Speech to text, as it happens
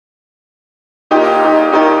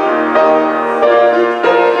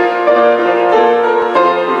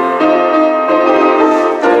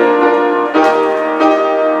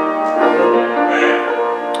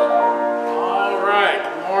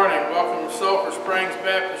Sulphur Springs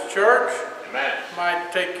Baptist Church. Amen.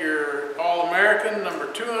 Might take your All-American,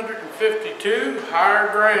 number 252,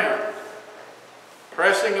 Higher Ground.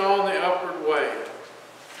 Pressing on the upward way.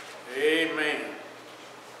 Amen.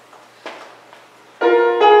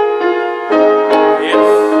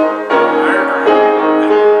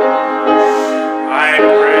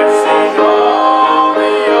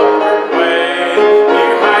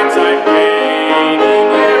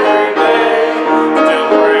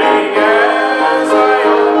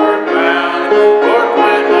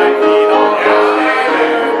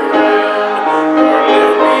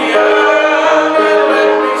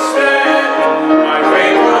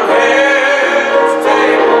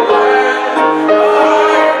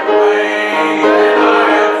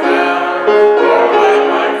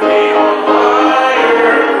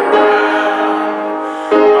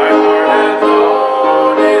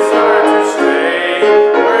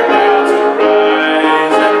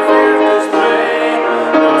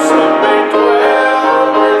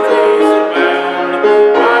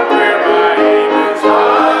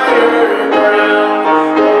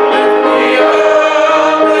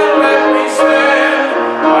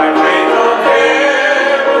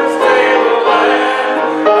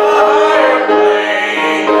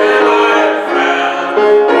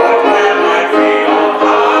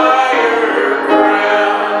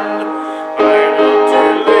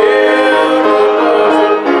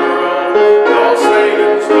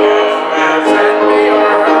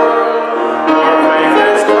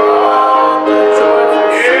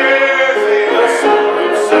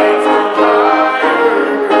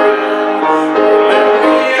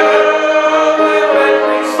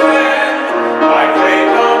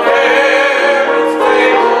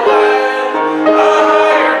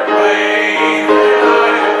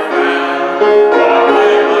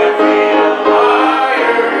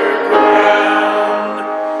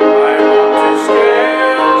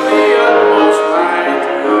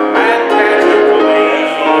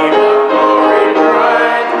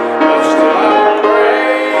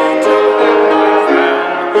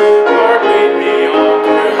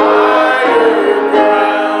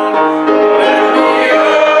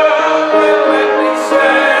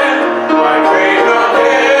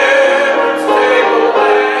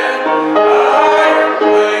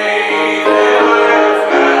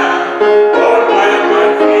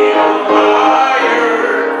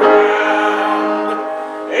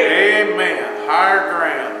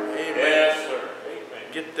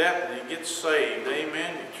 Saved.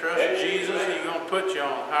 Amen. You trust Jesus, He's going to put you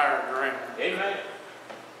on higher ground. Amen.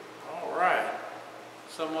 All right.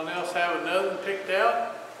 Someone else have another picked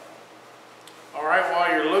out? All right,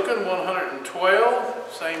 while you're looking,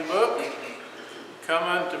 112, same book. Come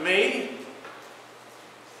unto me.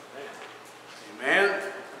 Amen.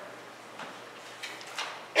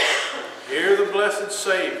 Hear the blessed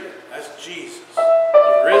Savior. That's Jesus,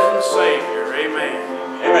 the risen Savior.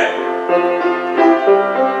 Amen. Amen. Come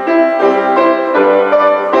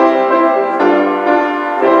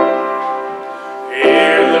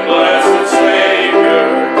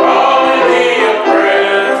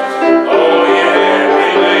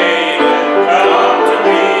unto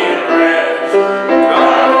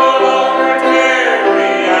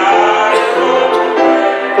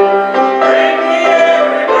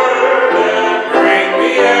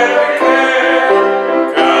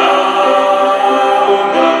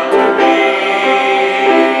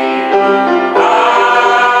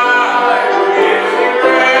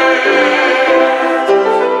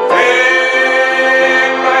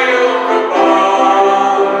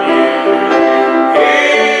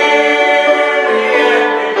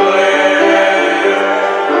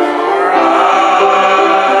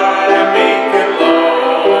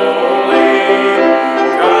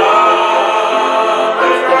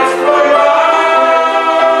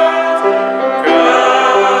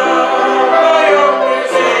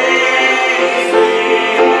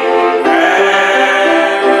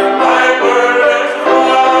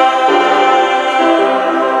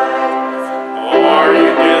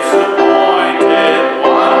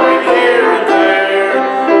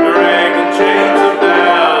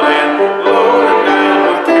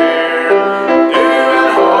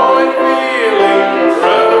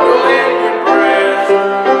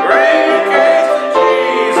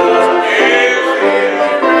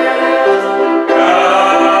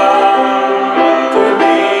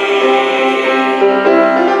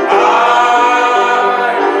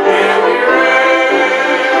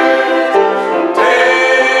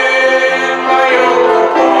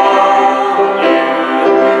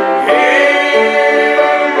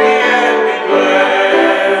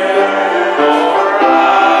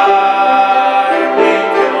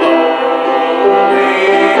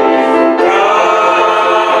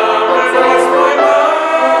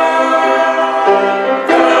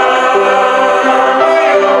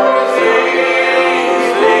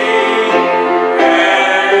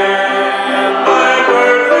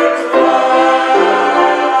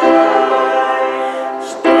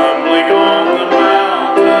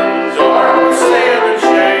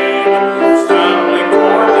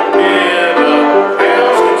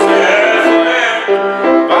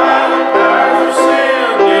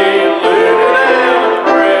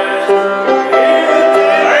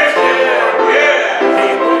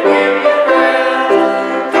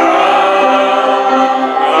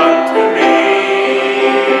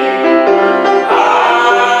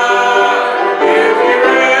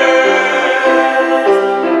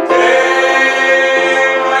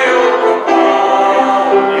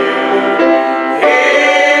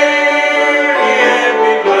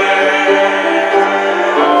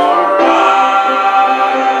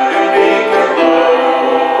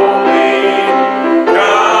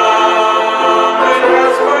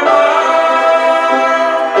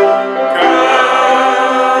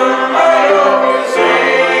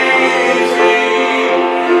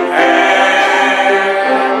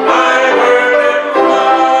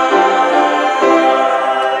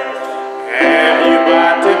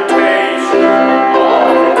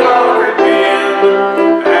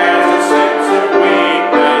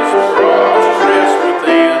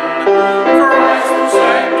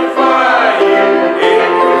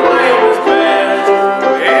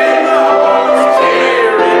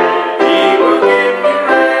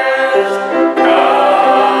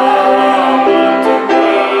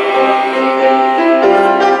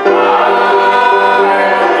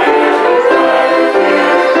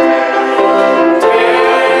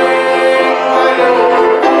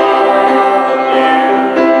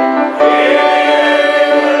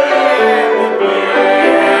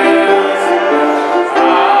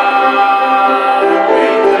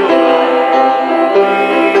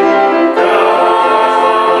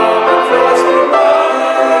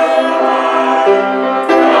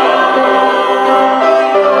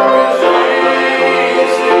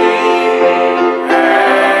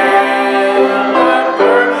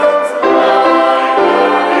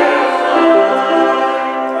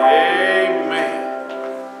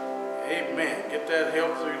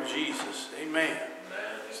Amen.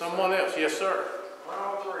 Someone else. Yes, sir.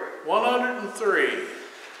 103. 103.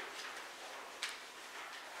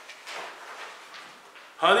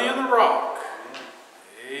 Honey in the rock.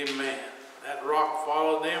 Amen. That rock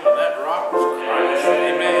followed them, and that rock was Christ.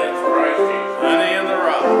 Amen. Honey in the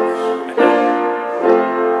rock.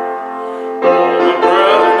 My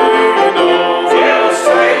brother, do you know the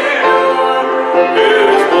Savior, who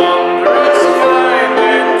is wondrous, kind,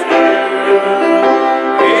 and true?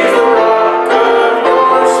 He's the rock of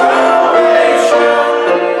your salvation.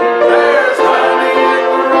 There's honey in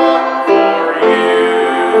the rock for you.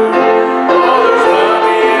 Oh, there's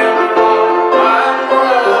honey in the rock, my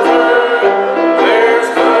brother. There's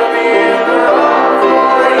honey in the rock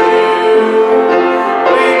for you.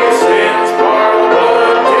 Leave your sins for the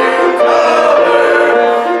blood to cover.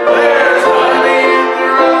 There's honey in the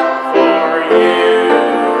rock for you.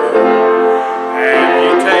 Have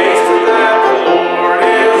you tasted that the Lord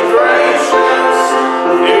is gracious?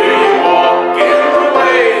 Do you walk in the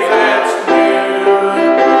way that's new?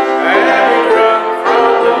 Have you drunk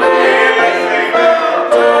from the living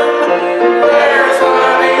fountain? There's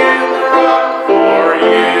honey in the rock for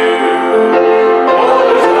you. Oh,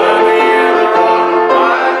 there's honey in the rock,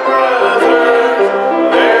 my brothers.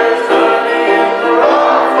 There's honey in the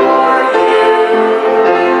rock for you.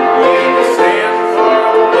 Leave your sins for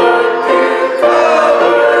the blood to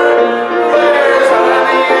cover. There's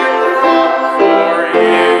honey in the rock for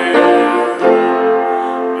you.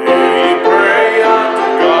 Do you pray unto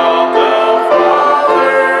God the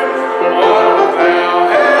Father? What wilt thou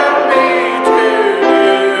have me to do?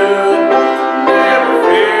 Never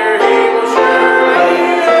fear, He will surely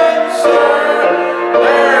answer.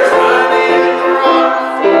 There's honey in the rock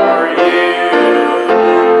for you.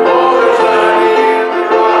 Oh, there's honey in the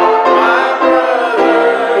rock, my brother.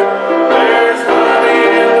 There's honey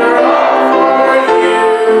in the rock for you.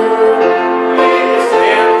 Leave your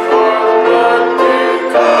sin for the blood to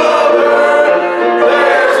cover.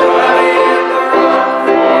 There's honey in the rock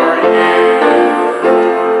for you.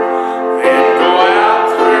 Then go out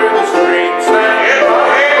through the streets and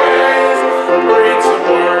byways, preach the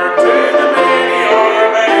word to the many or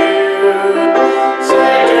few.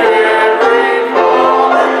 Say to every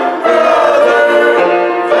fallen brother,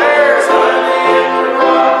 there's honey in the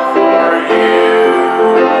rock for you.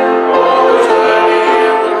 Oh, there's honey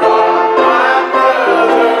in the rock, my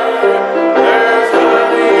brother. There's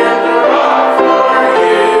honey in the rock for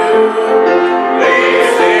you. Leave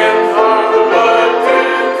sin for the blood to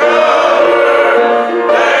cover.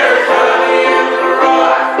 There's honey in the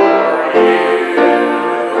rock for you.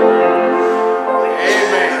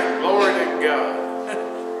 Amen. Glory to God.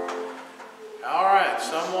 All right.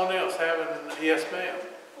 Someone else having, yes, ma'am.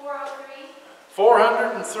 403.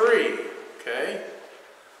 403. Okay.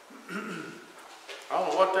 I don't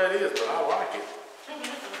know what that is, but I like it.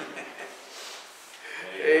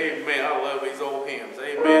 Amen. I love these old hymns.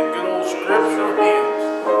 Amen. Good old scriptural hymns.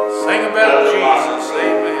 Sing about Jesus.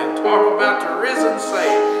 Amen. Talk about the risen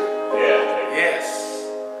Savior. Yes.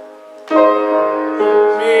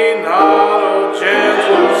 Be not, O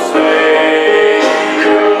gentle Savior,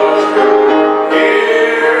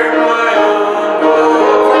 hear my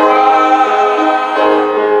humble cry.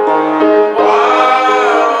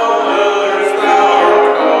 While others thou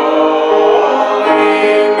art calling,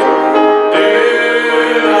 do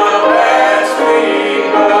not pass me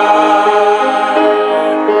by.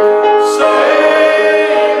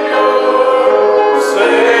 Savior,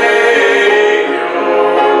 Savior,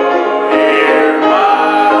 hear my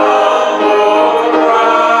humble cry.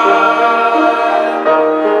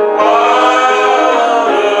 While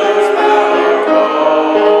others thou art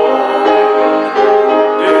calling,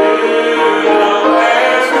 do not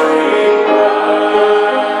pass me by.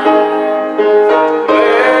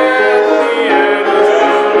 Let the attitude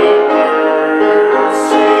of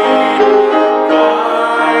mercy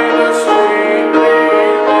find a sweet relief,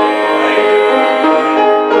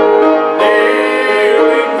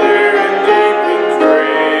 kneeling there in deep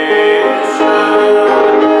contrition,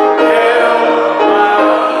 help my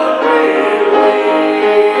unbelief.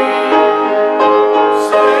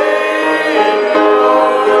 Savior,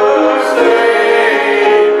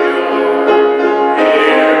 Savior,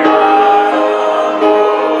 hear my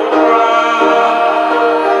humble cry.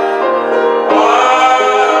 While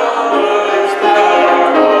others thou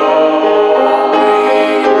art calling,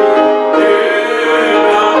 do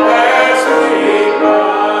not pass me by.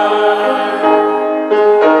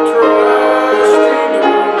 Trusting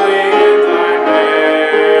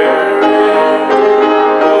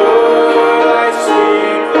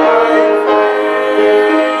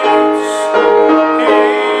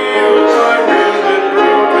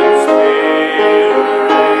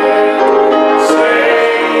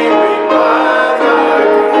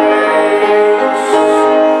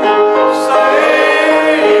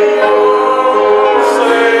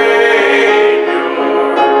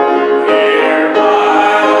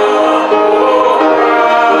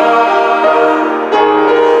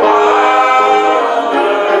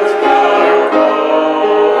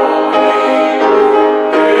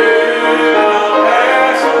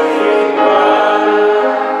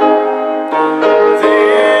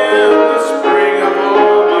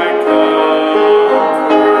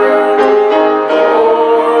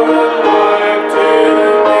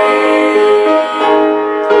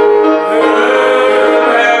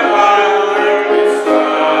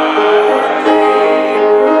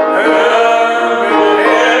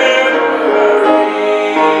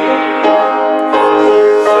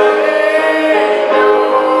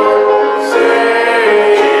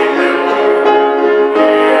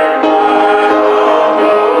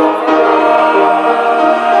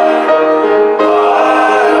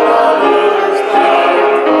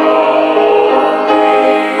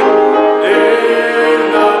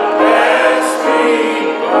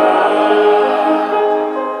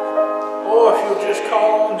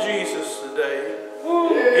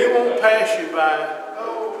pass you by.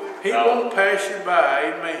 He won't pass you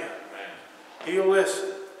by. Amen. He'll listen.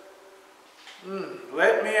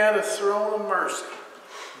 Let me at a throne of mercy.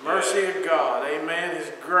 Mercy of God. Amen.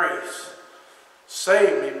 His grace.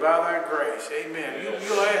 Save me by thy grace. Amen.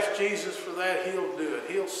 You'll ask Jesus for that. He'll do it.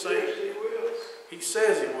 He'll save you. He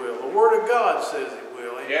says he will. The Word of God says he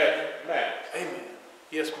will. Amen. Yes, ma'am. Amen.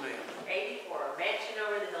 Yes, ma'am. 84, mansion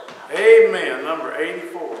over the hilltop. Amen. Number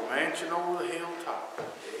 84, mansion over the hilltop.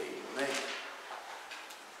 Amen.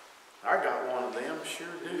 I got one of them, sure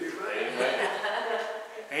do. Amen.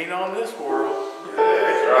 Ain't on this world.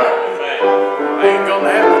 That's right. Amen. I ain't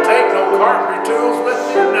gonna have to take no carpentry tools with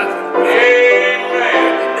me or nothing. Amen.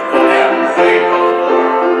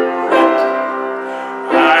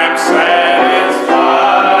 I'm satisfied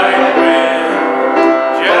with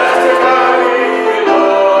just a tiny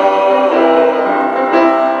loaf,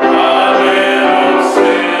 a little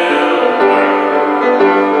silver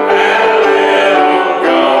and a little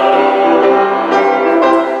gold.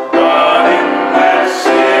 But in that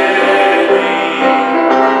city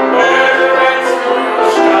where the red sun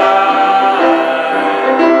shines,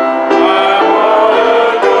 I want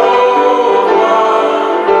a gold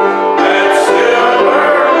one that's silver.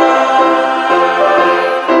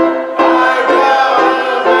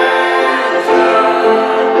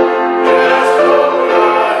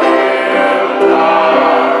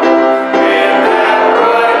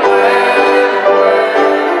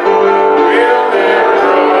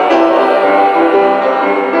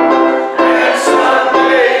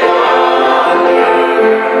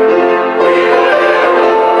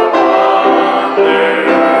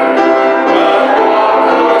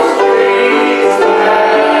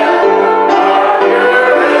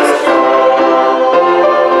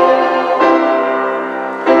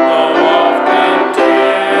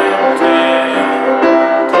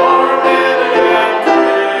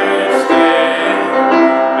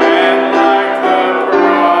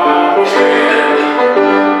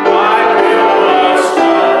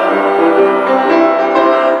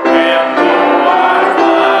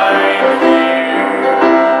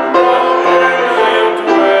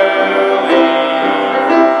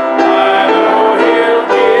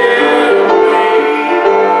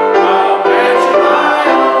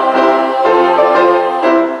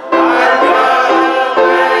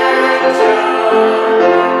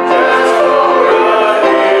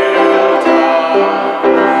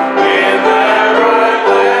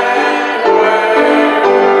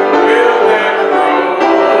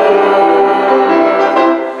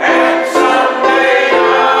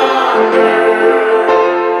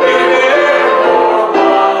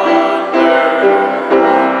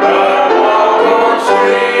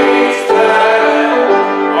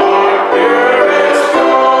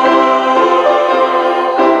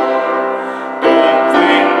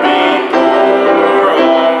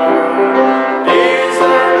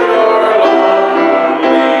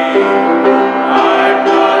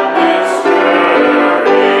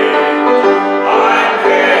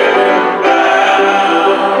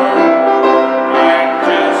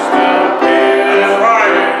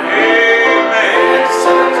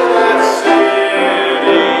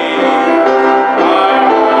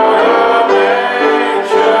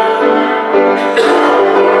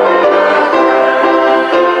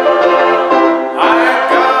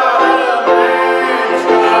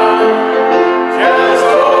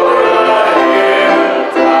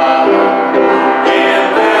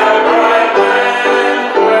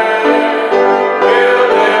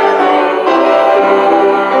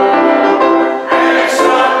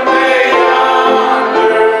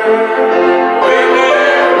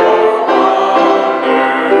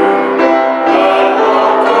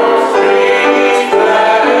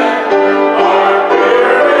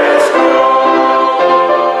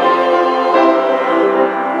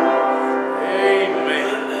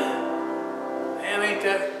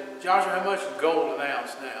 Joshua, how much is gold an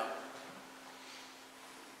ounce now?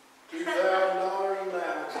 $2,000 an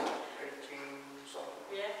ounce. 18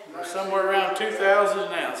 something. Yeah. Somewhere around 2,000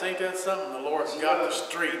 an ounce. Ain't that something? The Lord's got the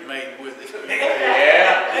street made with it.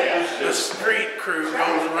 Yeah. The street crew goes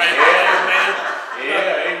around. Amen.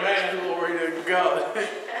 Yeah, amen. Glory to God.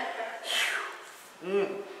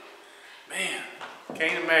 Man,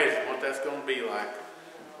 can't imagine what that's going to be like.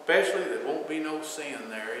 Especially there won't be no sin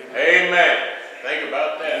there. Amen. Amen. Think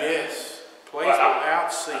about that. Yes. Place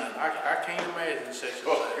without sin. I can't imagine such a thing.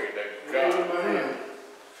 Glory to God. Amen.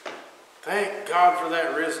 Thank God for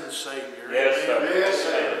that risen Savior. Yes, sir. Amen. Yes,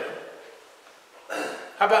 sir.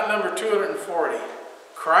 How about number 240?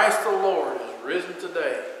 Christ the Lord is risen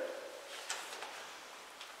today.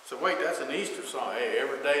 So wait, that's an Easter song. Hey,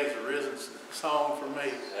 every day is a risen song for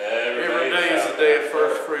me. Every Day is the day of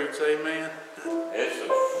first fruits. Amen. It's a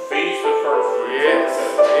feast of first fruits. Yes.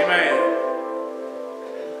 Amen.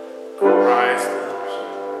 Christ.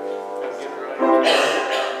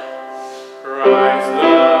 Christ the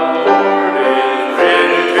Lord is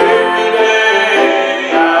risen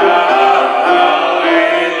today. Hallelujah.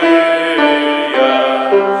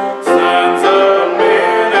 Sons of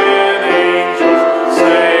men and angels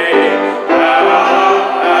sing. Hallelujah.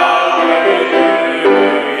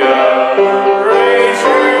 Praise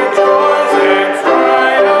your joys and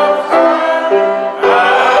triumph high.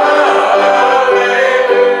 Hallelujah.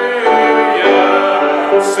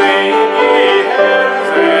 Sing ye heavens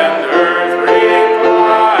and earth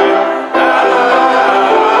reply. Hallelujah.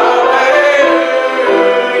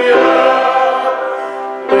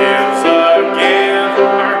 Lives again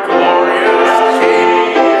our glorious King.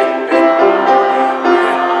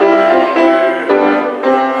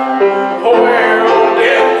 Where, O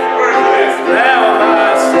death, hast thou thy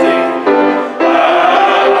sting? Hallelujah.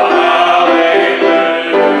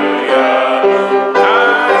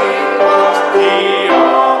 Dying was he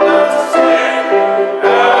on the sin.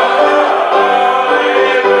 Hallelujah.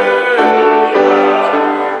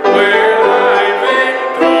 Where thy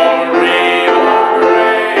victory, O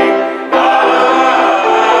great. Hallelujah.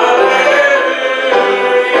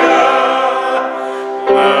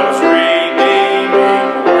 Love's redeeming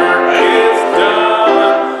work is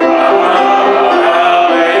done. Hallelujah.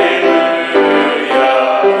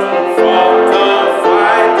 Fought the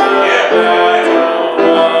fight, the battle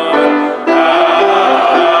won. Hallelujah.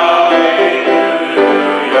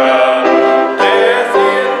 Death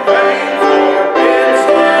in vain forbids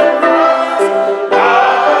him rise.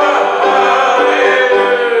 Hallelujah.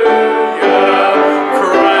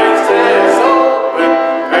 Christ has opened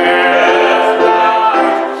paradise.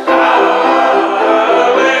 Hallelujah.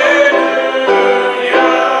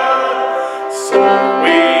 So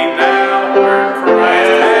we now where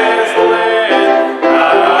Christ has led.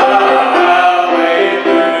 Hallelujah.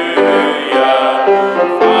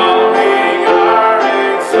 Following our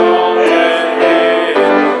exalted head.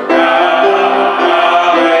 Hallelujah.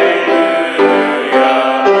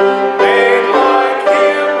 Made like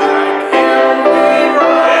him we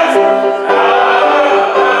rise. Hallelujah.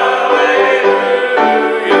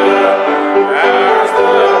 Ours the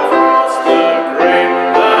cross, the grave,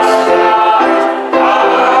 the skies.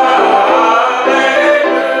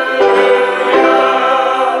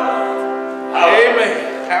 Hallelujah. Amen.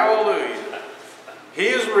 Hallelujah. He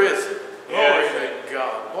is risen. Glory to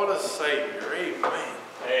God. What a Savior. Amen.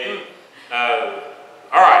 Hey,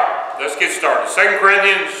 All right, let's get started. 2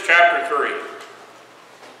 Corinthians chapter 3.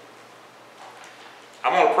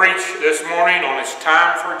 I'm going to preach this morning on it's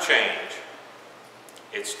time for a change.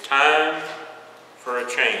 It's time for a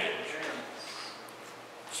change.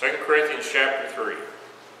 2 Corinthians chapter 3.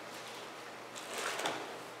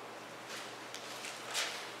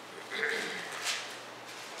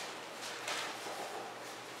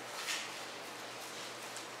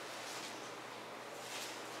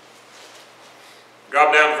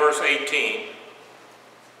 Drop down to verse 18.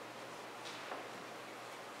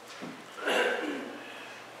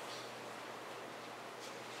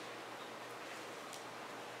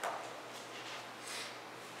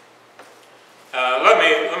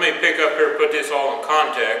 Let me pick up here, put this all in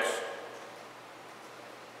context.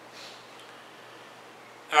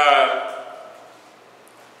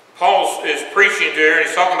 Paul is preaching here, and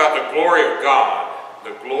he's talking about the glory of God.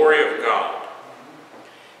 The glory of God.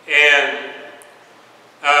 And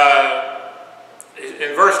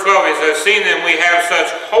in verse 12 he says, seeing then we have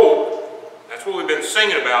such hope. That's what we've been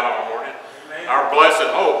singing about all morning. Amen. Our blessed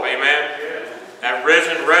hope, amen. Yes. That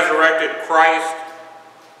risen, resurrected Christ.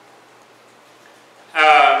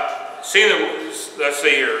 Seeing that, let's see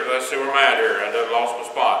here, where am I at here? I done lost my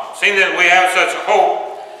spot. Seeing that we have such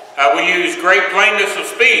hope, we use great plainness of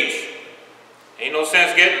speech. Ain't no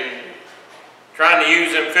sense trying to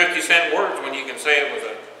use them 50-cent words when you can say it with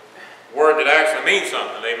a word that actually means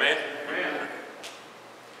something, amen? Amen.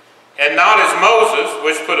 And not as Moses,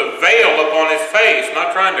 which put a veil upon his face,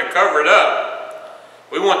 not trying to cover it up.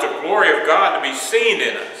 We want the glory of God to be seen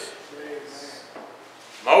in us.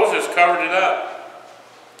 Moses covered it up.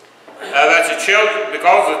 Because the children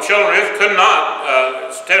of Israel could not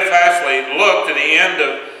steadfastly look to the end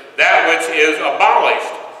of that which is abolished.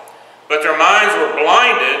 But their minds were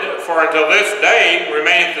blinded, for until this day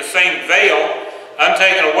remaineth the same veil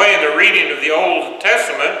untaken away in the reading of the Old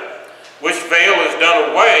Testament, which veil is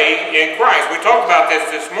done away in Christ. We talked about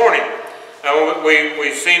this morning.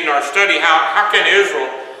 We've seen in our study how can Israel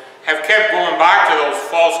have kept going back to those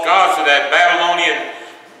false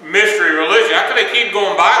mystery religion? How can they keep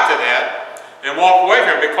going back to that and walk away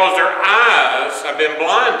from it? Because their eyes have been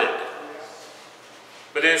blinded.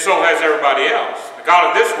 But then so has everybody else. The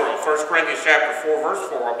God of this world, 1 Corinthians chapter 4, verse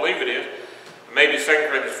 4, I believe it is. Maybe 2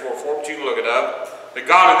 Corinthians 4, but you can look it up. The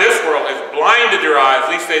God of this world has blinded their eyes,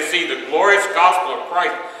 lest they see the glorious gospel of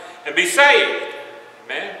Christ and be saved.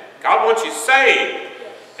 Amen. God wants you saved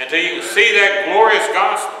until you can see that glorious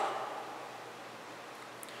gospel.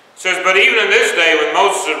 It says, but even in this day when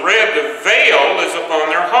Moses had read, the veil is upon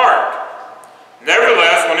their heart.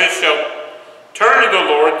 Nevertheless, when it shall turn to the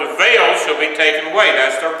Lord, the veil shall be taken away.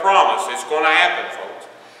 That's their promise. It's going to happen, folks.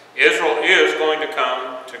 Israel is going to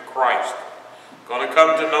come to Christ. Going to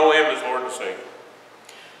come to know Him as Lord and Savior.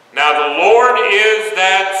 Now the Lord is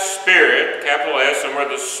that Spirit, capital S, and where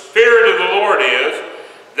the Spirit of the Lord is,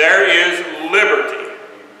 there is liberty.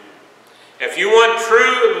 If you want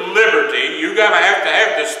true liberty, you've got to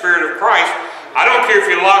have the Spirit of Christ. I don't care if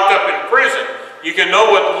you're locked up in prison. You can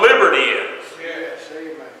know what liberty is. Yes,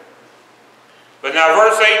 amen. But now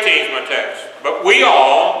verse 18 is my text. But we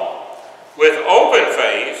all, with open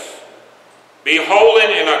face,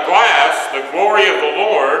 beholding in a glass the glory of the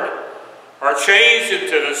Lord, are changed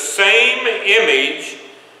into the same image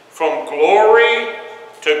from glory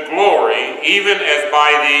to glory, even as by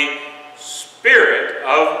the Spirit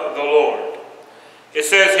of the Lord. It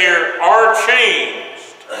says here, are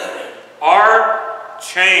changed. Are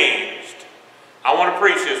changed. I want to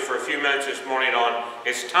preach this for a few minutes this morning on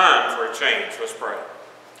it's time for a change. Let's pray.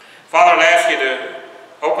 Father, I'd ask you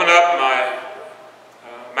to open up my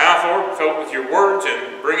mouth, Lord, fill it with your words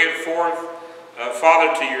and bring it forth,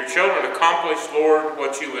 Father, to your children. Accomplish, Lord,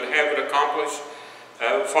 what you would have it accomplish.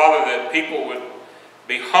 Father, that people would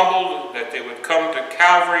be humbled, that they would come to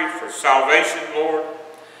Calvary for salvation, Lord.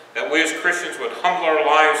 That we as Christians would humble our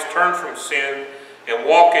lives, turn from sin, and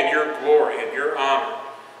walk in your glory and your honor.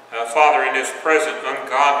 Father, in this present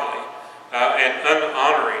ungodly and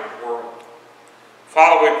unhonoring world.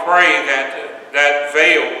 Father, we pray that that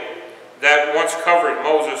veil that once covered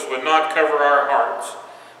Moses would not cover our hearts,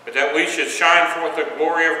 but that we should shine forth the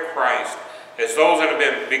glory of Christ as those that have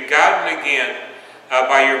been begotten again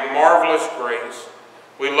by your marvelous grace.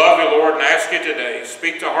 We love you, Lord, and ask you today,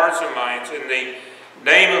 speak to hearts and minds in the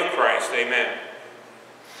name of Christ. Amen.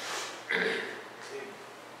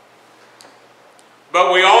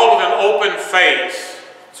 But we all with an open face.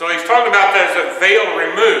 So he's talking about there's a veil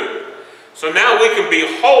removed. So now we can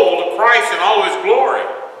behold Christ in all of his glory.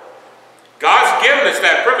 God's given us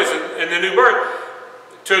that privilege in the new birth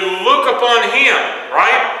to look upon him,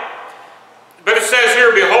 right? But it says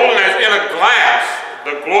here, beholding as in a glass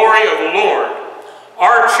the glory of the Lord,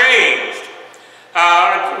 are changed.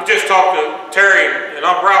 We just talked to Terry and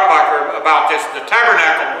Uncle Ralph about this. The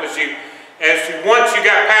tabernacle, once you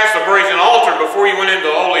got past the brazen altar before you went into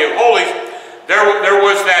the Holy of Holies, there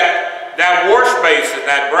was that wash basin,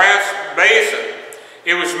 that brass basin.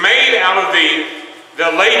 It was made out of the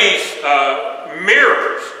ladies'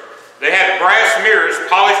 mirrors. They had brass mirrors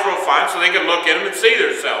polished real fine so they could look in them and see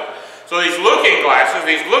themselves. So these looking glasses,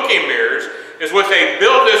 these looking mirrors, is what they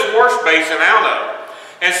built this wash basin out of.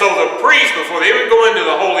 And so the priest, before they would go into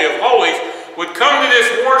the Holy of Holies, would come to this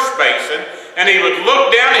wash basin and he would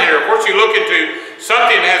look down in here. Of course, you look into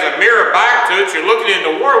something that has a mirror back to it, you're looking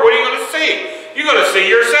into water, what are you going to see? You're going to see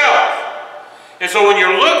yourself. And so when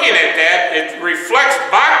you're looking at that, it reflects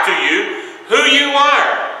back to you who you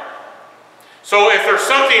are. So if there's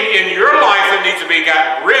something in your life that needs to be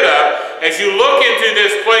gotten rid of, as you look into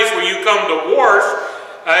this place where you come to wash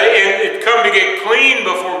and come to get clean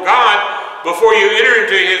before God, before you enter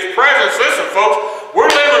into his presence, listen folks, we're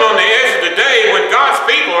living on the edge of the day when God's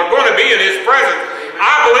people are going to be in his presence.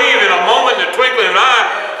 I believe in a moment, in a twinkling of an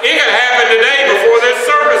eye, it could happen today before this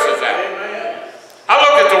service is out. I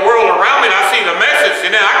look at the world around me and I see the message,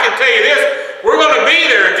 and I can tell you this, we're going to be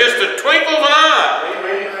there in just a twinkle of an eye.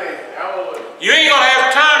 You ain't going to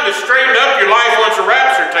have time to straighten up your life once the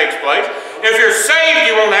rapture takes place. If you're saved,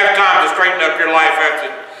 you won't have time to straighten up your life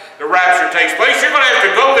after the rapture takes place. You're going to have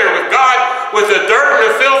to go there with God with the dirt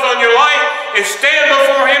and the filth on your life and stand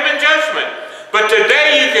before him in judgment. But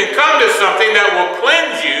today you can come to something that will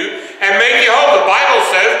cleanse you and make you whole. The Bible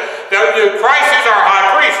says that Christ is our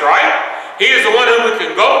high priest, right? He is the one whom we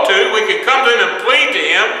can go to. We can come to him and plead to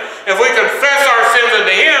him. If we confess our sins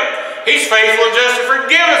unto him, he's faithful and just to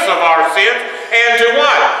forgive us of our sins and to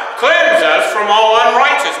what? Cleanse us from all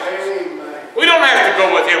unrighteousness. Amen. We don't have to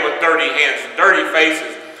go with him with dirty hands and dirty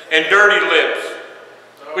faces and dirty lips.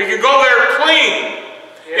 We can go there clean.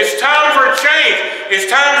 It's time for a change. It's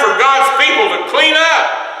time for God's people to clean up.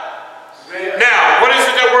 Now, what is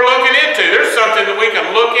it that we're looking into? There's something that we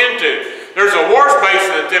can look into. There's a wash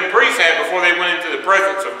basin, the that them priests had before they went into the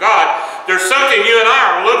presence of God. There's something you and I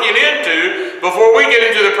are looking into before we get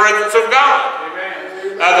into the presence of God.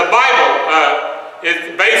 The Bible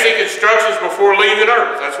is basic instructions before leaving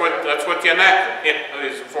earth. That's what the enactment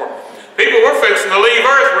is for. People, we're fixing to leave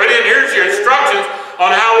earth. Right in here's your instructions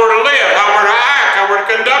on how we're to live, how we're to act, how we're to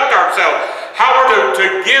conduct ourselves, how we're to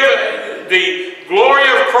give the glory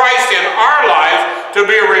of Christ in our lives to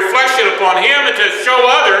be a reflection upon Him and to show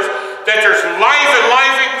others that there's life and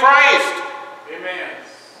life in Christ. Amen.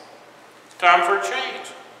 It's time for a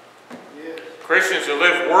change. Yes. Christians who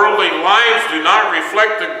live worldly lives do not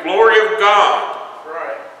reflect the glory of God. That's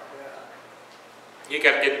right. Yeah. You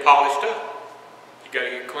got to get polished up. You got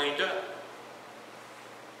to get cleaned up.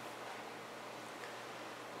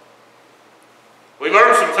 We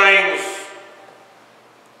learned some things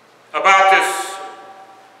about this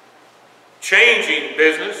changing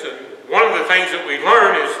business, and one of the things that we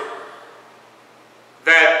learn is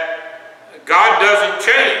that God doesn't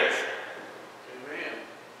change. Amen.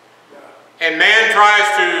 And man tries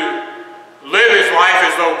to live his life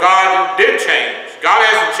as though God did change. God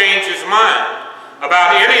hasn't changed His mind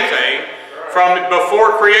about anything from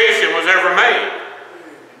before creation was ever made.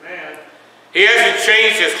 Amen. He hasn't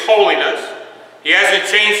changed His holiness. He hasn't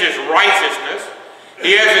changed His righteousness.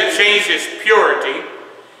 He hasn't changed His purity.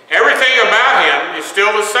 Everything about Him is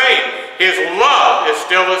still the same. His love is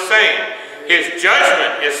still the same. His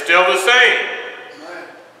judgment is still the same.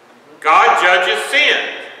 God judges sin.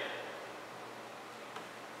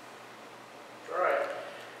 Right.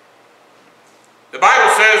 The Bible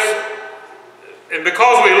says, and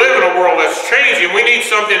because we live in a world that's changing, we need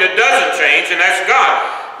something that doesn't change, and that's God.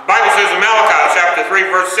 The Bible says in Malachi chapter 3,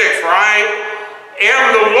 verse 6, "For I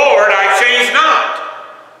am the Lord, I change not."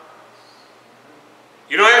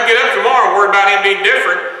 You don't have to get up tomorrow and worry about Him being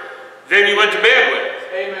different than you went to bed with.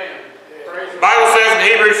 Amen. The Bible says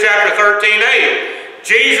in Hebrews chapter 13:8,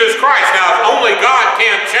 Jesus Christ. Now, if only God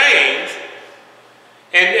can't change,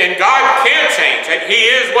 and God can change. He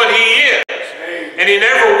is what He is, and He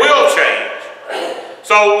never will change.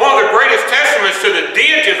 So one of the greatest testaments to the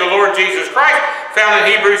deity of the Lord Jesus Christ found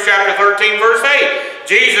in Hebrews chapter 13, verse 8.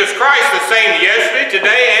 Jesus Christ, the same yesterday,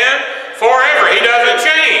 today, and forever. He doesn't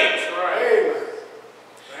change.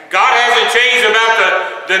 God hasn't changed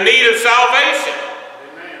about the need of salvation.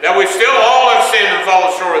 Amen. That we still all have sinned and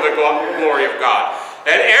fallen short of the glory of God.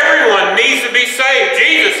 That everyone needs to be saved.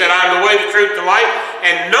 Jesus said, "I am the way, the truth, and the life,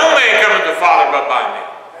 and no man cometh to the Father but by me."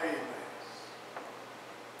 Amen.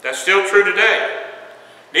 That's still true today.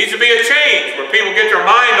 Needs to be a change where people get their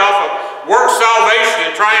mind off of work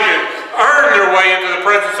salvation and trying to earn their way into the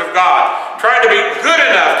presence of God. Trying to be good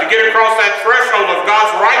enough to get across that threshold of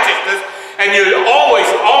God's righteousness, and you always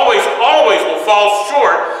will fall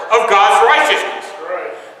short of God's righteousness.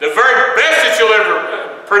 Right. The very best that you'll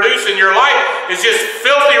ever produce in your life is just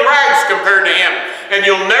filthy rags compared to Him. And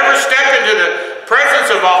you'll never step into the presence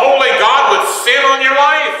of a holy God with sin on your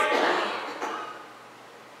life.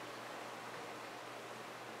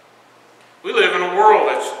 We live in a world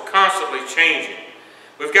that's constantly changing.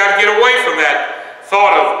 We've got to get away from that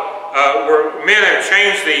thought of where men have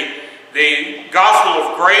changed the gospel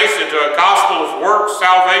of grace into a gospel of works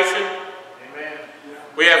salvation. Amen.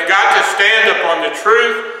 We have got to stand upon the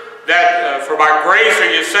truth that for by grace are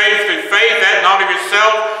you saved through faith, that not of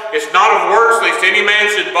yourself, it's not of works, lest any man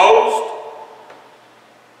should boast.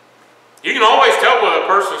 You can always tell whether a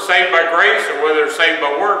person's saved by grace or whether they're saved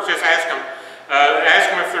by works. Just ask them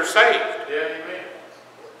if they're saved. Yeah,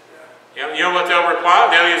 amen. You know what they'll reply?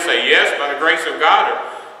 They'll either say yes, by the grace of God, or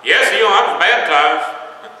yes, I was baptized.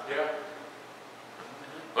 Yeah.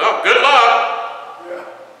 Well, good luck. Yeah.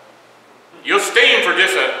 You'll steam for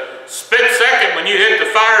just a split second when you hit the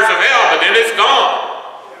fires of hell, but then it's gone.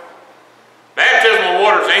 Yeah. Baptismal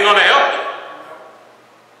waters ain't going to help you.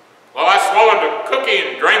 Well, I swallowed a cookie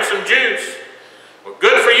and drank some juice. Well,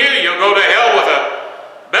 good for you. You'll go to hell with a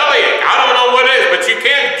bellyache. I don't know what it is, but you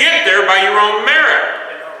can't get there by your own merit.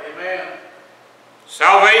 Amen.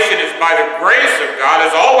 Salvation is by the grace of God,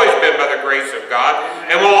 has always been by the grace of God,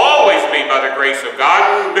 and will always be by the grace of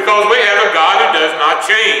God, because we have a God who does not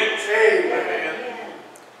change. Amen.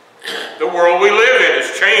 The world we live in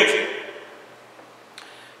is changing.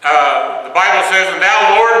 The Bible says, "And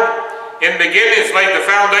thou, Lord, in the beginning hast laid the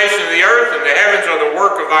foundation of the earth, and the heavens are the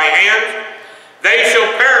work of thy hands. They shall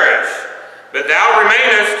perish, but thou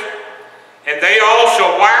remainest, and they all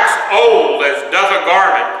shall wax old as doth a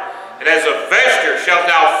garment. And as a vesture shalt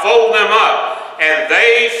thou fold them up, and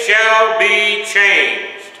they shall be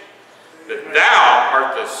changed. But thou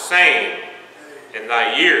art the same, and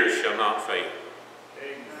thy years shall not fade."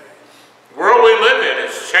 The world we live in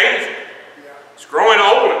is changing. It's growing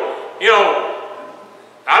older.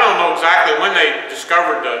 when they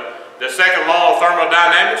discovered the second law of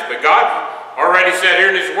thermodynamics, but God already said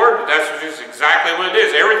here in His Word that that's just exactly what it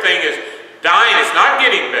is. Everything is dying. It's not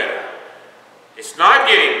getting better. It's not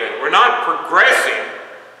getting better. We're not progressing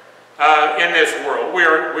in this world. We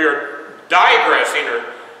are digressing, or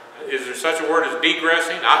is there such a word as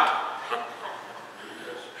degressing?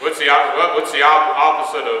 What's the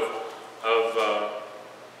opposite of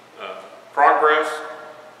progress?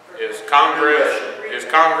 Is Congress? Is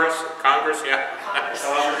Congress? Congress? Yeah. All right.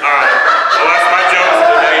 Well, that's my joke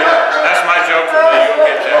for today. That's my joke for today. You'll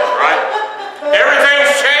get that, right?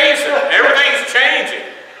 Everything's changing. Everything's changing.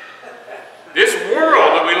 This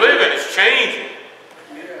world that we live in is changing.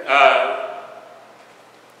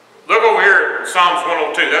 Look over here in Psalms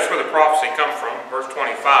 102. That's where the prophecy comes from, verse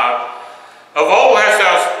 25. Of old hast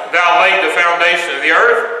thou laid the foundation of the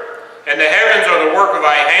earth, and the heavens are the work of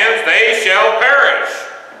thy hands. They shall perish,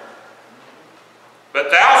 but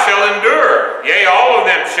thou shalt endure. Yea, all of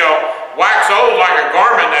them shall wax old like a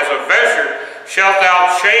garment, as a vesture shalt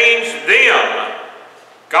thou change them.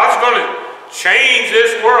 God's going to change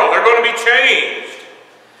this world. They're going to be changed.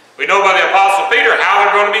 We know by the Apostle Peter how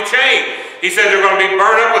they're going to be changed. He said they're going to be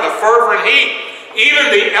burned up with a fervent heat,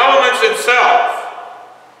 even the elements itself.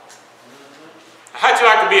 How'd you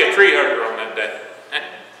like to be a tree hugger on that day?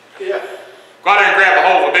 Yeah. Go out there and grab a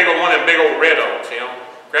hold of a big old one of them big old red oaks, you know.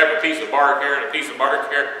 Grab a piece of bark here and a piece of bark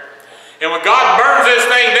here. And when God burns this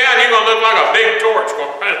thing down, you're going to look like a big torch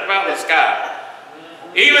going right about the sky.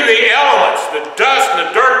 Even the elements, the dust and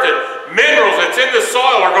the dirt, the minerals that's in the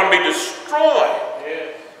soil are going to be destroyed.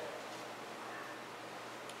 Yes.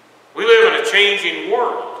 We live in a changing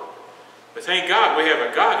world. But thank God we have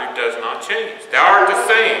a God who does not change. Thou art the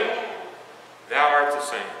same. Thou art the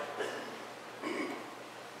same.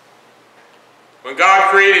 When God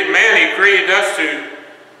created man, He created us to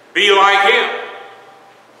be like Him.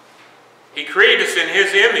 He created us in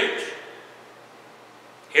His image,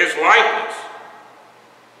 His likeness.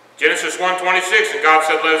 Genesis 1:26, and God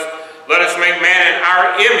said, let us make man in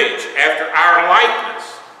our image, after our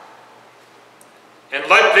likeness. And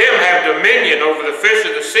let them have dominion over the fish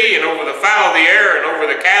of the sea, and over the fowl of the air, and over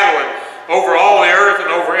the cattle, and over all the earth, and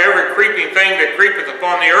over every creeping thing that creepeth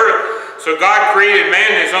upon the earth. So God created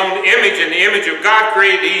man in His own image. In the image of God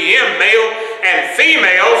created He him, male and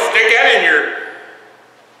female. Stick that in your...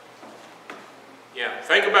 Yeah,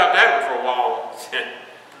 think about that for a while.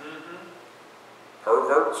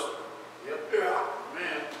 Perverts. Yep. Yeah.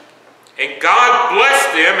 Man. And God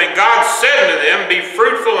blessed them, and God said unto them, be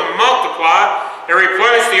fruitful and multiply, and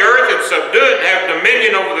replenish the earth, and subdue it, and have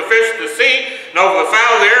dominion over the fish of the sea, and over the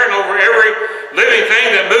fowl of the air, and over every living thing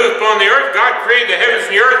that moveth upon the earth. God created the heavens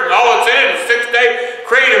and the earth, and all that's in it. The sixth day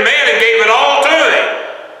created man, and gave it all to him.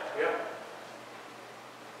 Yep.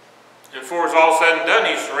 And before it's all said and done,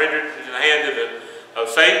 He surrendered into the hands of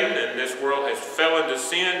Satan, and this world has fell into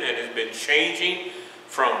sin, and has been changing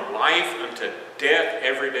from life unto death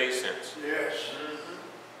every day since. Yes.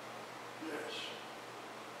 Yes.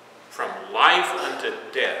 From life unto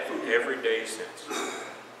death every day since.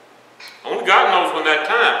 Only God knows when that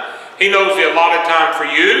time. He knows the allotted time for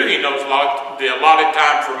you. He knows the allotted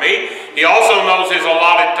time for me. He also knows His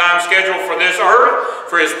allotted time schedule for this earth,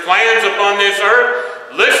 for His plans upon this earth.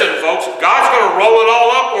 Listen, folks, God's going to roll it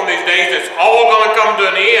all up on these days. It's all going to come to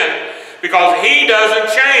an end because He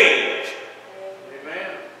doesn't change.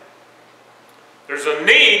 There's a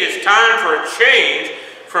need, it's time for a change,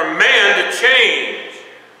 for man to change.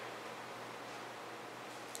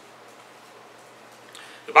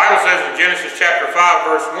 The Bible says in Genesis chapter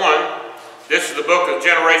 5, verse 1, this is the book of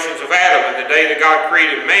generations of Adam. In the day that God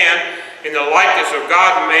created man, in the likeness of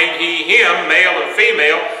God made He him, male and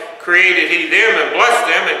female, created He them, and blessed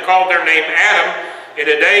them, and called their name Adam.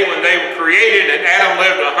 In the day when they were created, and Adam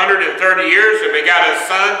lived 130 years, and begot a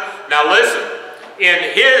son. Now listen. In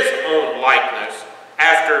His own likeness,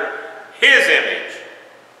 after His image.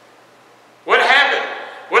 What happened?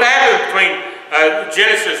 What happened between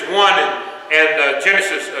Genesis 1 and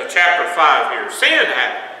Genesis chapter 5 here? Sin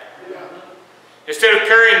happened. Instead of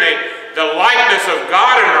carrying the likeness of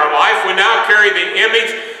God in our life, we now carry the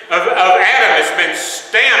image of Adam. It's been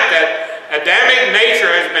stamped. That Adamic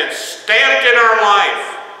nature has been stamped in our life.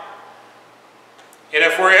 And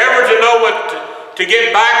if we're ever to know to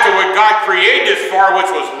get back to what God created us for,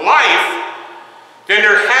 which was life, then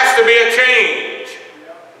there has to be a change.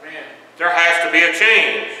 There has to be a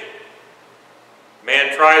change.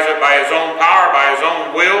 Man tries it by his own power, by his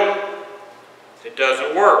own will. It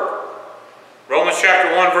doesn't work. Romans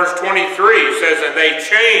chapter 1 verse 23 says, and they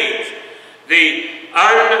changed the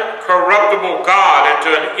uncorruptible God, and to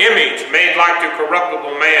an image made like to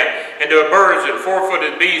corruptible man, and to birds and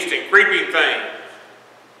four-footed beasts and creeping things.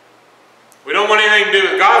 We don't want anything to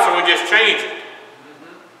do with God, so we just change it.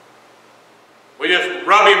 We just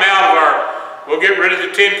rub him out of we'll get rid of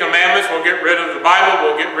the 10 Commandments, we'll get rid of the Bible,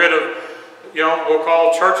 we'll get rid of, we'll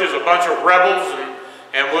call churches a bunch of rebels,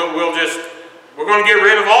 and we're going to get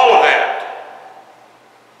rid of all of that.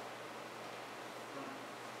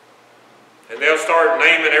 And they'll start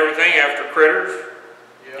naming everything after critters.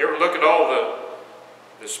 Yep. You ever look at all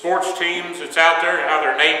the sports teams that's out there and how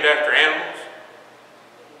they're named after animals?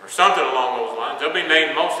 Or something along those lines. They'll be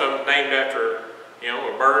named, most of them named after,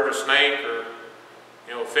 a bird, a snake, or,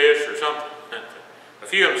 a fish or something. A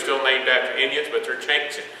few of them still named after Indians, but they're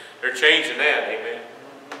changing. They're changing that, amen.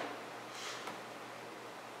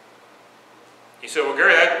 He said, well,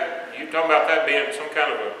 Gary, you talking about that being some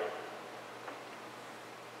kind of a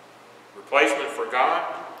replacement for God?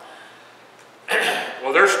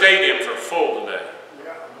 Well, their stadiums are full today.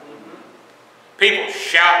 Yeah. People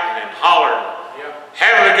shouting and hollering,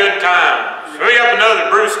 having a good time. Fill up another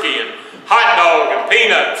brewski and hot dog and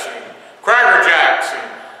peanuts and Cracker Jacks and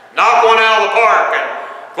knock one out of the park and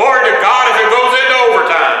glory to God if it goes into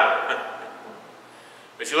overtime.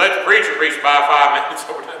 But you let the preacher preach by 5 minutes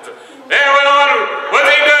overtime. There went on, what's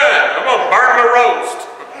he done? I'm going to burn my roast.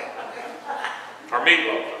 Or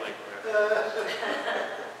meatloaf, I think.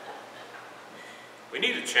 We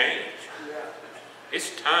need to change.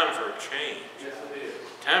 It's time for a change. Yes, it is.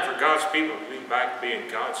 Time for God's people to be back to being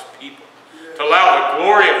God's people. To allow the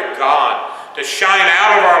glory of God to shine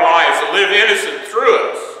out of our lives, to live innocent through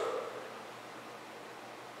us.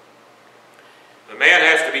 The man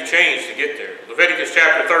has to be changed to get there. Leviticus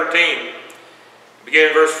chapter 13, beginning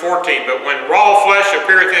in verse 14. But when raw flesh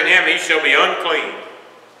appeareth in him, he shall be unclean.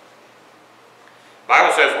 The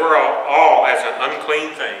Bible says we're all as an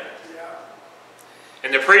unclean thing.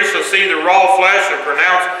 And the priest shall see the raw flesh and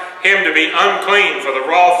pronounce him to be unclean, for the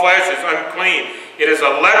raw flesh is unclean. It is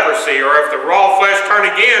a leprosy, or if the raw flesh turn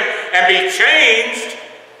again and be changed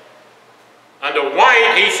unto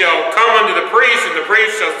white, he shall come unto the priest, and the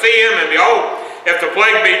priest shall see him, and behold, if the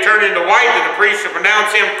plague be turned into white, then the priest shall pronounce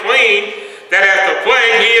him clean, that hath the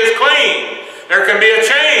plague he is clean. There can be a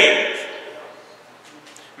change.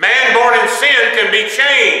 Man born in sin can be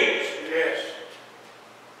changed. Yes.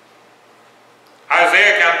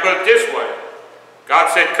 Isaiah kind of put it this way.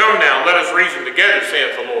 God said, come now, let us reason together,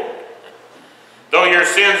 saith the Lord. Though your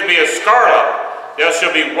sins be as scarlet, they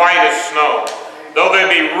shall be white as snow. Though they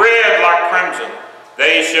be red like crimson,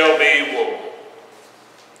 they shall be wool.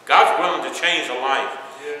 God's willing to change a life.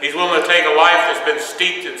 He's willing to take a life that's been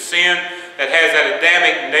steeped in sin, that has that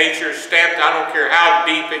Adamic nature stamped. I don't care how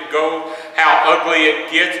deep it goes, how ugly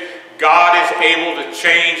it gets. God is able to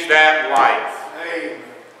change that life. Amen.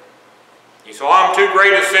 You say, I'm too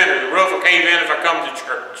great a sinner. The roof will cave in if I come to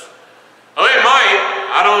church. Well, it might.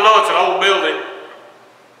 I don't know. It's an old building.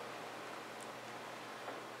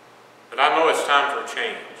 But I know it's time for a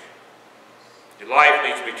change. Your life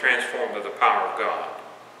needs to be transformed by the power of God.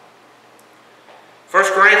 1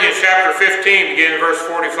 Corinthians chapter 15, beginning in verse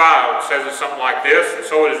 45, says it something like this. And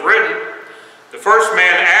so it is written, the first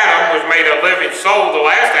man, Adam, was made a living soul. The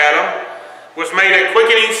last Adam was made a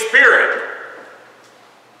quickening spirit.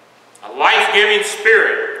 A life-giving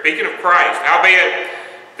spirit, speaking of Christ. Howbeit,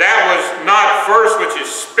 that was not first which is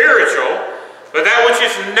spiritual, but that which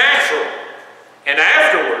is natural, and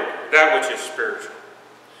afterward, that which is spiritual.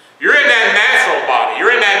 You're in that natural body.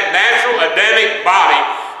 You're in that natural Adamic body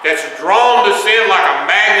that's drawn to sin like a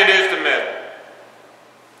magnet is to metal.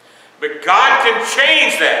 But God can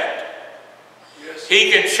change that. Yes. He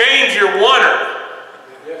can change your wonder.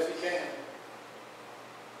 Yes, he can.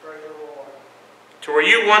 Praise the Lord. To where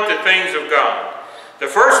you want the things of God. The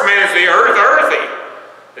first man is the earthy.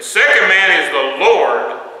 The second man is the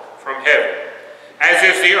Lord from heaven. As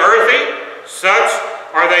is the earthy, such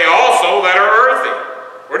are they also that are earthy.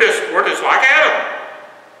 We're just like Adam.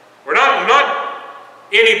 We're not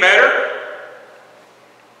any better.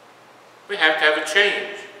 We have to have a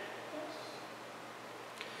change.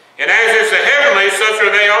 And as is the heavenly, such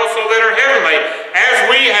are they also that are heavenly. As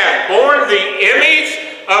we have borne the image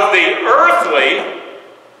of the earthly,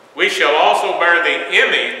 we shall also bear the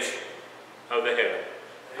image of the heaven.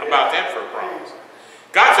 How about that for a promise?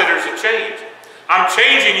 God said there's a change. I'm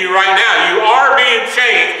changing you right now. You are being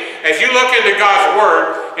changed as you look into God's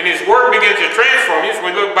Word, and His Word begins to transform you. As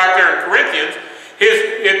we look back there in Corinthians,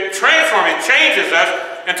 it transforms, it changes us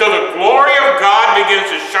until the glory of God begins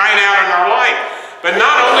to shine out in our life. But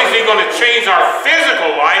not only is He going to change our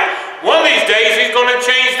physical life, one of these days He's going to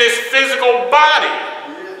change this physical body.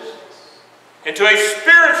 into a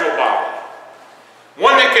spiritual body.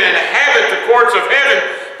 One that can inhabit the courts of heaven,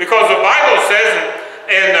 because the Bible says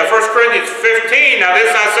in 1 Corinthians 15, now this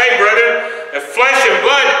I say, brethren, that flesh and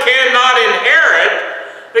blood cannot inherit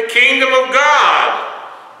the kingdom of God.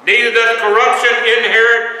 Neither doth corruption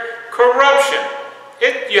inherit corruption.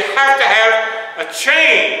 You have to have a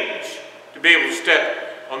change to be able to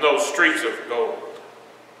step on those streets of gold.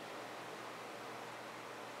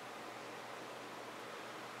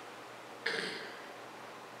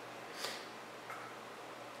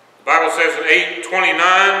 The Bible says in 8:29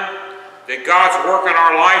 that God's work in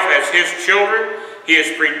our life as His children, He has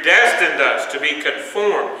predestined us to be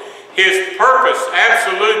conformed. His purpose,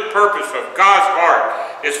 absolute purpose of God's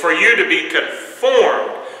heart, is for you to be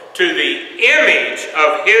conformed to the image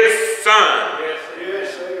of His Son.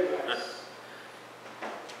 Yes.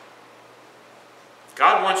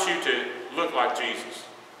 God wants you to look like Jesus.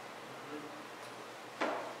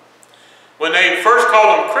 When they first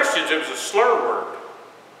called them Christians, it was a slur word.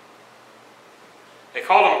 They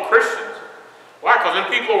called them Christians. Why? Because then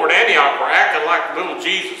people over at Antioch were acting like little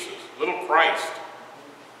Jesuses, little Christ.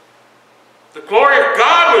 The glory of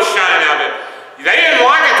God was shining out of it. They didn't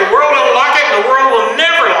like it, the world don't like it, and the world will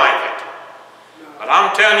never like it. But I'm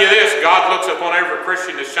telling you this, God looks upon every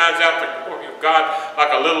Christian that shines out the glory of God like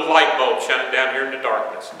a little light bulb shining down here in the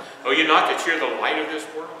darkness. Oh, you not that you're the light of this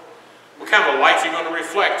world? What kind of a light are you going to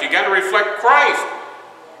reflect? You got to reflect Christ.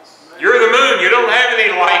 You're the moon. You don't have any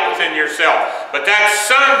light within yourself. But that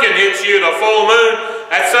sun can hit you, the full moon.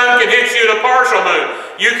 That sun can hit you, the partial moon.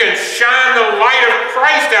 You can shine the light of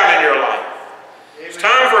Christ out in your life. It's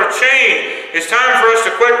time for a change. It's time for us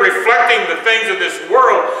to quit reflecting the things of this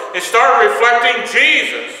world and start reflecting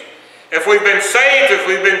Jesus. If we've been saved, if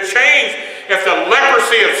we've been changed, if the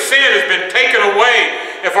leprosy of sin has been taken away,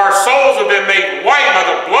 if our souls have been made white by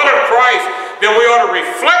the blood of Christ, then we ought to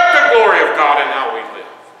reflect the glory of God in how we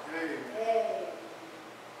live.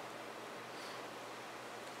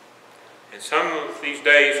 And some of these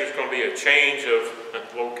days there's going to be a change of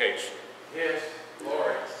location. Yes,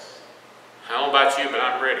 glory. I don't know about you, but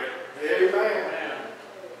I'm ready. Amen.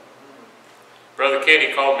 Brother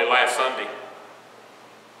Kenny called me last Sunday,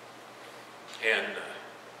 and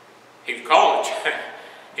he was calling to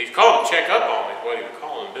check up on me, is what he was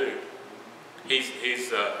calling to do.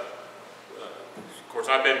 Of course,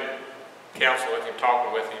 I've been counseling with him,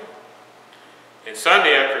 talking with him. And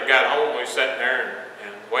Sunday after he got home, we was sitting there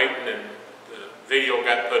and waiting, and the video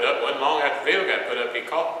got put up. It wasn't long after the video got put up, he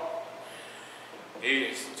called.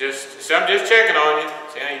 He said, I'm just checking on you.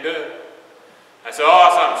 See how you doing? I said,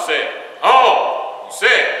 oh, I'm sick. Oh, you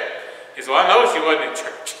sick? He said, well, I noticed you wasn't in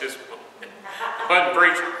church this morning. I wasn't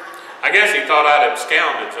preaching. I guess he thought I'd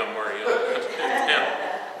absconded somewhere.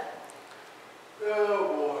 Oh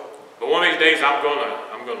boy. But one of these days I'm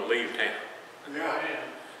gonna leave town. Yeah.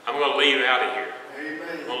 I'm gonna leave out of here.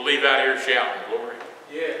 Amen. I'm gonna leave out here shouting glory.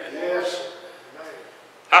 Yes.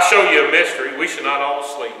 I'll show you a mystery. We should not all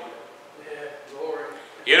sleep. Yeah. Glory.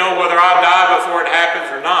 You know, whether I die before it happens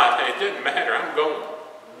or not, it doesn't matter. I'm going.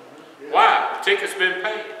 Yeah. Why? The ticket's been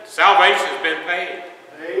paid. Salvation's been paid.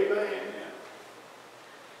 Amen.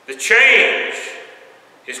 The change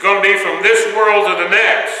is going to be from this world to the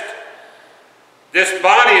next. This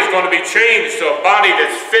body is going to be changed to a body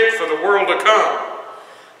that's fit for the world to come.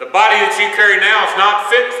 The body that you carry now is not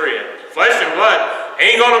fit for it. Flesh and blood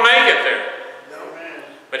ain't going to make it there. No.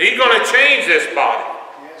 But He's going to change this body.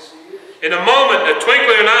 Yes, He is. In a moment, the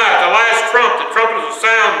twinkling of an eye, at the last trump, the trumpet of the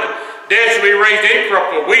sound, the dead shall be raised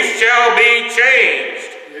incorruptible. We shall be changed.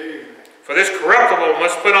 For this corruptible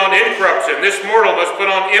must put on incorruption. This mortal must put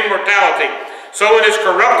on immortality. So in this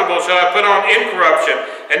corruptible shall I put on incorruption,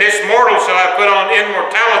 and this mortal shall I put on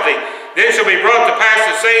immortality. Then shall be brought to pass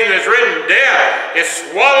the saying that is written, death is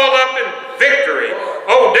swallowed up in victory.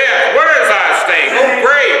 O death, where is thy sting? O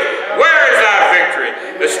grave, where is thy victory?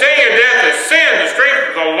 The sting of death is sin. The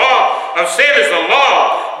strength of the law of sin is the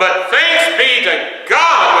law. But thanks be to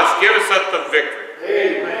God which giveth us the victory.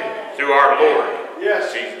 Amen. Through our Lord,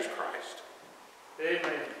 Yes. Jesus Christ.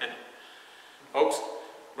 Amen. Folks,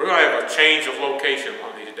 we're going to have a change of location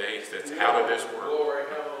one of these days that's out of this world. Glory.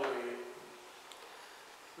 Hallelujah.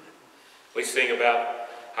 We sing about,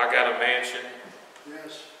 I got a mansion.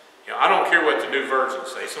 Yes. You know, I don't care what the new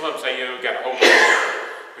versions say. Some of them say, you know, we got a hotel.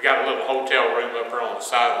 We got a little hotel room up there on the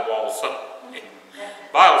side of the wall.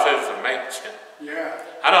 The Bible says it's a mansion. Yeah.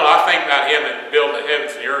 I don't know, I think about Him and building the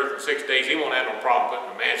heavens and the earth in 6 days. He won't have no problem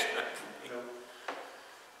putting a mansion up.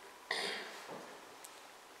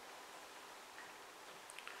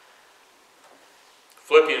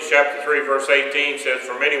 Philippians chapter 3 verse 18 says,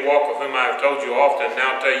 for many walk with whom I have told you often,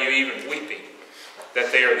 now tell you even weeping.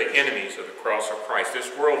 that they are the enemies of the cross of Christ.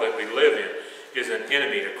 This world that we live in is an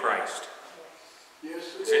enemy to Christ. Yes,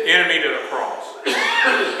 It's an enemy to the cross.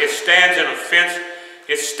 It stands in offense.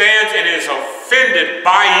 It stands and is offended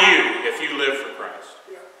by you if you live for Christ.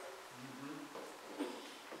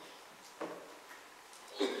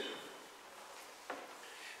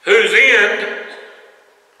 Whose end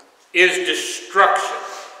is destruction,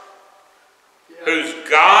 whose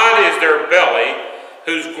God is their belly,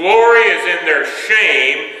 whose glory is in their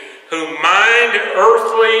shame, who mind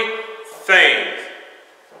earthly things.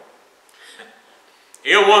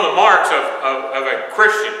 You know, one of the marks of a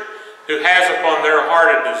Christian who has upon their heart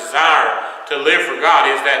a desire to live for God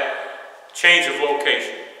is that change of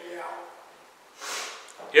location.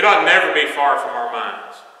 It ought never be far from our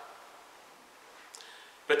minds.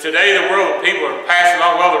 But today the world of people are passing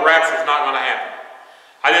along, well, the rapture is not going to happen.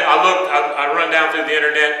 I run down through the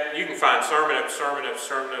internet, you can find sermon after sermon after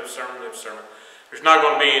sermon after sermon after sermon. There's not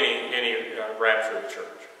going to be any rapture of the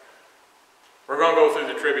church. We're going to go through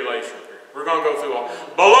the tribulation period. We're going to go through all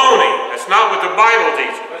baloney. That's not what the Bible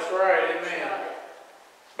teaches. That's right, amen.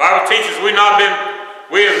 The Bible teaches we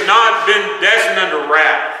have not been destined unto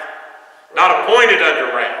wrath, not appointed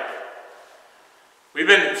unto wrath. We've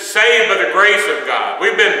been saved by the grace of God.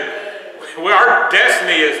 Our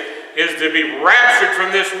destiny is to be raptured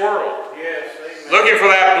from this world. Yes, amen. Looking for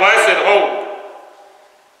that blessed hope.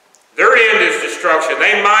 Their end is destruction.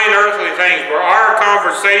 They mind earthly things, where our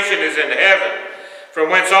conversation is in heaven, from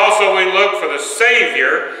whence also we look for the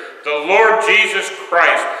Savior, the Lord Jesus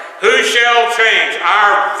Christ, who shall change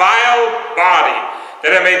our vile body,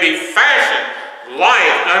 that it may be fashioned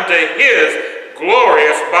like unto his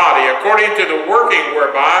glorious body, according to the working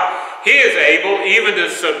whereby he is able even to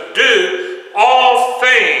subdue all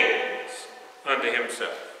things unto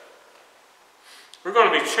himself. We're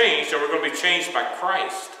going to be changed, and we're going to be changed by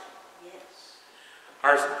Christ. Yes.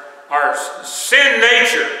 Our sin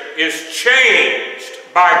nature is changed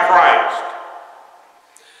by Christ.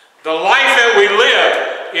 The life that we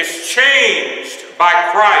live is changed by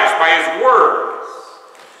Christ, by his word.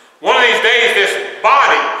 One of these days, this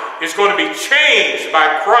body is going to be changed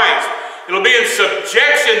by Christ. It'll be in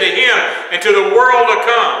subjection to him and to the world to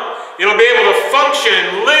come. It'll be able to function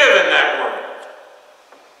and live in that world.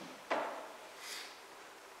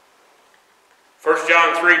 1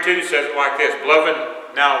 John 3:2 says it like this: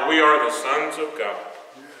 Beloved, now we are the sons of God,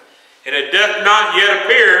 and it doth not yet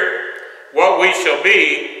appear what we shall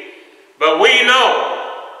be, but we know.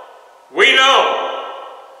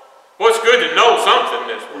 Well, it's good to know something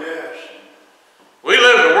in this world. yes. We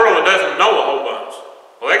live in a world that doesn't know a whole bunch.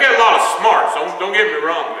 Well, they got a lot of smarts. Don't get me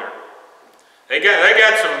wrong there. They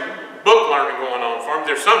got some book learning going on for them.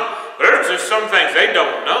 But there's just some things they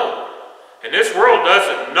don't know, and this world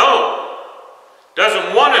doesn't know,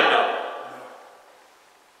 doesn't want to know.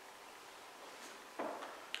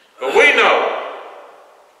 But we know.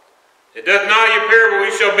 It doth not yet appear what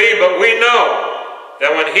we shall be, but we know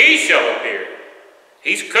that when he shall appear,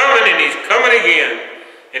 he's coming, and he's coming again,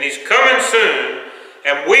 and he's coming soon,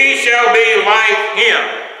 and we shall be like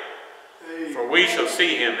him, for we shall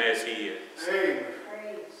see him as he is. Amen.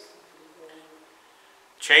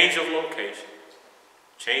 Change of location,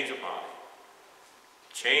 change of body,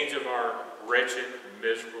 change of our wretched,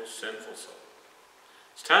 miserable, sinful soul.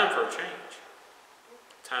 It's time for a change.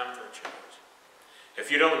 Time for a change. If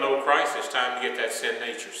you don't know Christ, it's time to get that sin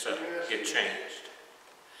nature settled, get changed.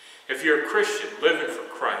 If you're a Christian living for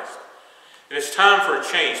Christ, and it's time for a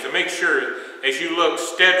change, to make sure as you look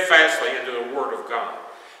steadfastly into the Word of God,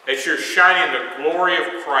 that you're shining the glory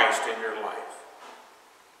of Christ in your life,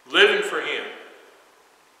 living for him.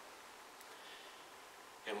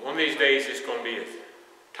 And one of these days it's going to be a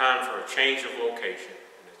time for a change of location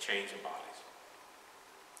and a change of bodies.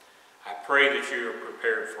 I pray that you are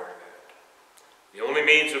prepared for that. The only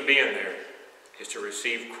means of being there is to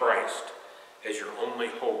receive Christ as your only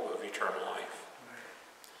hope of eternal life.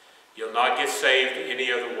 You'll not get saved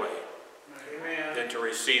any other way than to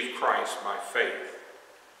receive Christ by faith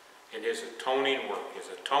in his atoning work, his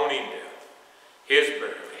atoning death, his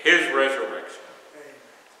burial, his resurrection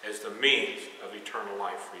as the means of eternal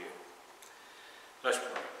life for you. Let's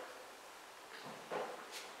pray.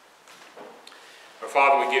 Our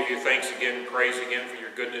Father, we give you thanks again and praise again for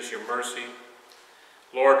your goodness, your mercy.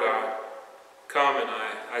 Lord God, come, and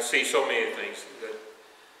I see so many things that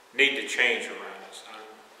need to change around us.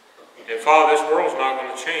 And Father, this world's not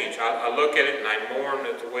going to change. I look at it and I mourn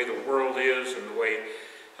at the way the world is and the way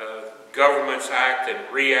governments act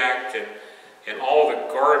and react and all the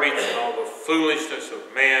garbage and all the foolishness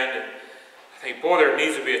of man. And I think, boy, there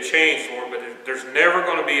needs to be a change, Lord, but there's never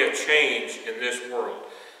going to be a change in this world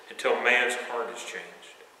until man's heart is changed.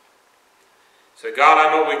 So God,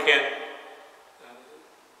 I know we can't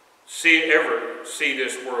ever see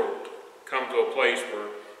this world come to a place where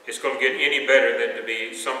it's going to get any better than to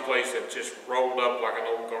be someplace that's just rolled up like an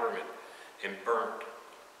old garment and burnt.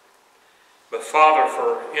 But Father,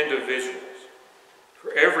 for individuals,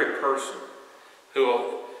 for every person who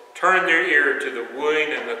will turn their ear to the wooing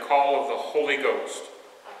and the call of the Holy Ghost,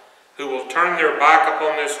 who will turn their back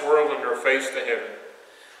upon this world and their face to heaven,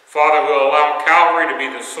 Father, who will allow Calvary to be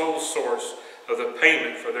the sole source of the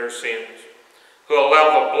payment for their sins, who will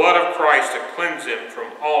allow the blood of Christ to cleanse them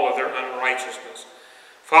from all of their unrighteousness,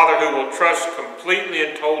 Father, who will trust completely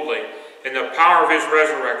and totally in the power of his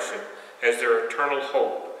resurrection as their eternal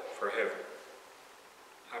hope for heaven.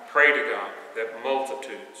 I pray to God that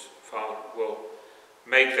multitudes, Father, will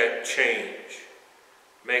make that change.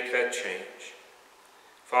 Make that change.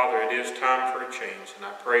 Father, it is time for a change, and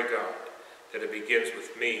I pray, God, that it begins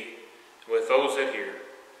with me and with those that hear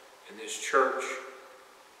in this church,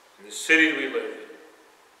 in the city we live in.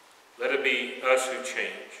 Let it be us who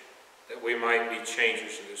change, that we might be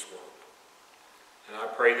changers in this world. And I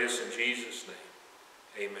pray this in Jesus'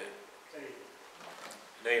 name. Amen.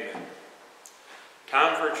 And amen.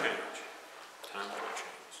 Time for a change. Time for